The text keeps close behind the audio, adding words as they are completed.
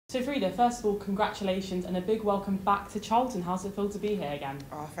So Freda, first of all, congratulations and a big welcome back to Charlton. How's it feel to be here again?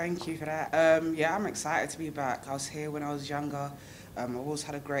 Oh, thank you for that. Yeah, I'm excited to be back. I was here when I was younger. I've always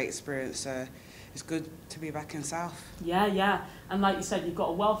had a great experience, so it's good to be back in South. Yeah. And like you said, you've got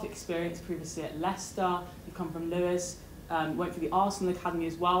a wealth of experience previously at Leicester. You come from Lewis, went through the Arsenal Academy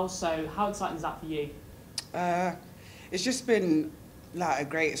as well. So how exciting is that for you? It's just been like a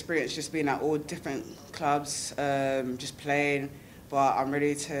great experience, just being at all different clubs, just playing. But I'm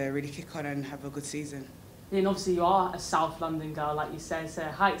ready to really kick on and have a good season. And obviously you are a South London girl, like you said, so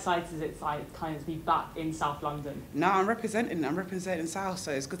how excited is it like kind of to be back in South London? No, I'm representing South,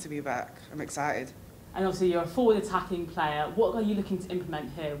 so it's good to be back. I'm excited. And obviously you're a forward attacking player. What are you looking to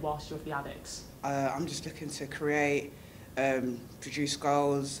implement here whilst you're with the Addicts? I'm just looking to create, produce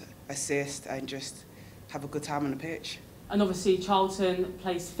goals, assist, and just have a good time on the pitch. And obviously Charlton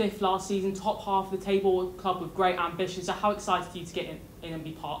placed 5th last season, top half of the table, club with great ambitions. So how excited are you to get in and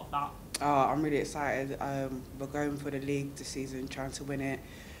be part of that? Oh, I'm really excited. We're going for the league this season, trying to win it.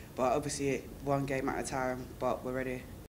 But obviously one game at a time, but we're ready.